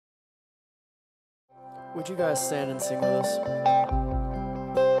Would you guys stand and sing with us?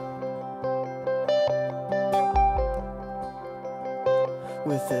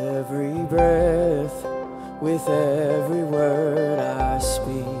 With every breath, with every word I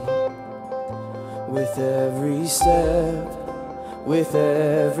speak, with every step, with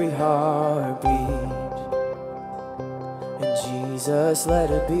every heartbeat. And Jesus,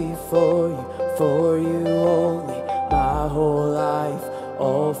 let it be for you only, my whole life,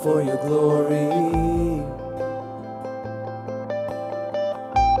 all for your glory.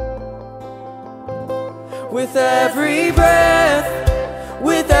 With every breath,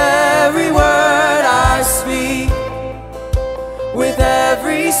 with every word I speak, with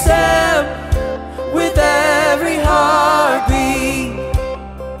every step, with every heartbeat.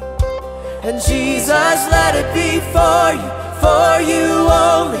 And Jesus, let it be for you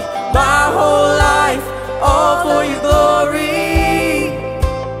only, my whole life, all for your glory.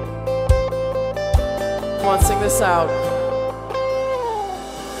 Come on, sing this out.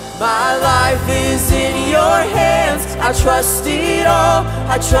 My life is in your hands, I trust it all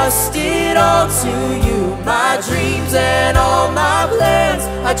to you. My dreams and all my plans,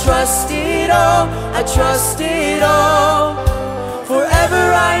 I trust it all.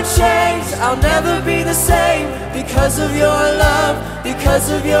 Forever I'm changed, I'll never be the same, because of your love,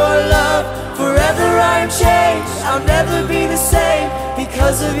 because of your love. Forever I'm changed, I'll never be the same,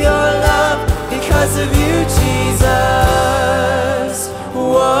 because of your love, because of you, Jesus.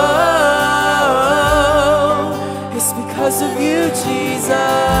 Whoa, it's because of you, Jesus.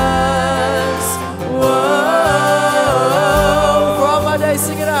 Whoa, for all my days,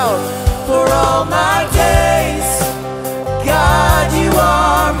 sing it out. For all my days, God, you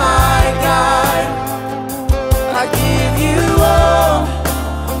are my God. I give you all,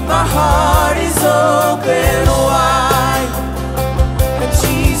 my heart is open wide. And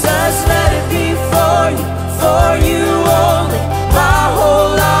Jesus, let it be for you only, my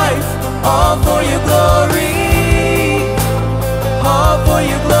whole life, all for your glory, all for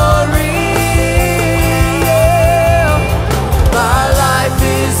your glory, yeah. My life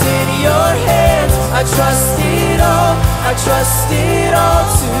is in your hands, I trust it all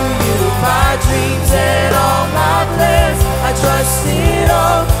to you. My dreams and all my plans, I trust it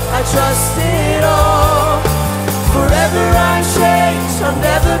all. Forever I'm changed, I'll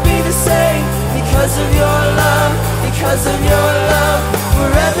never be the same, because of your love, because of your love.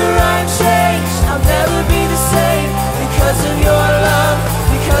 Forever I'm changed, I'll never be the same, because of your love,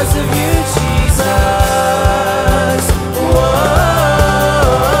 because of you, Jesus. Whoa,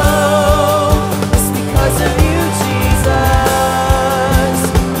 it's because of you, Jesus.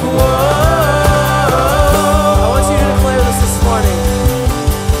 Whoa, I want you to declare this morning.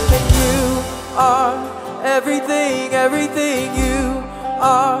 And you are everything, everything. You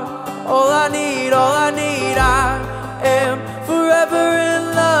are all I need, all I need. I am forever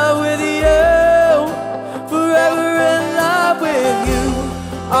in love with you, forever in love with you.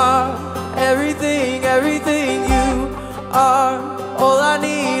 Are everything, everything. You are all I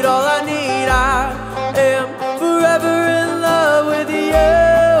need, all I need. I am forever in love with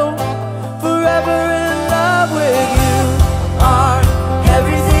you, forever in love with you. Are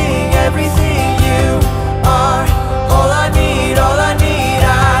everything, everything. You are all I need, all I need.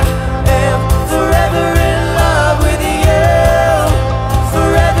 I am forever in love with you,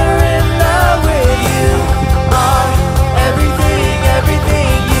 forever in love with you. Are everything,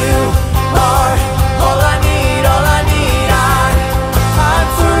 everything. You are all I need, all I need. I'm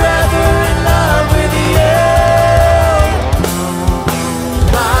forever in love with you.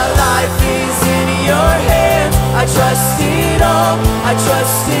 My life is in your hands, I trust it all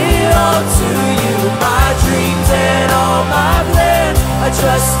to you. My dreams and all my plans, I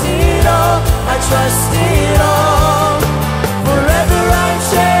trust it all. Forever I'm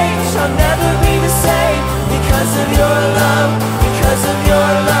changed, I'll never be the same, because of your love.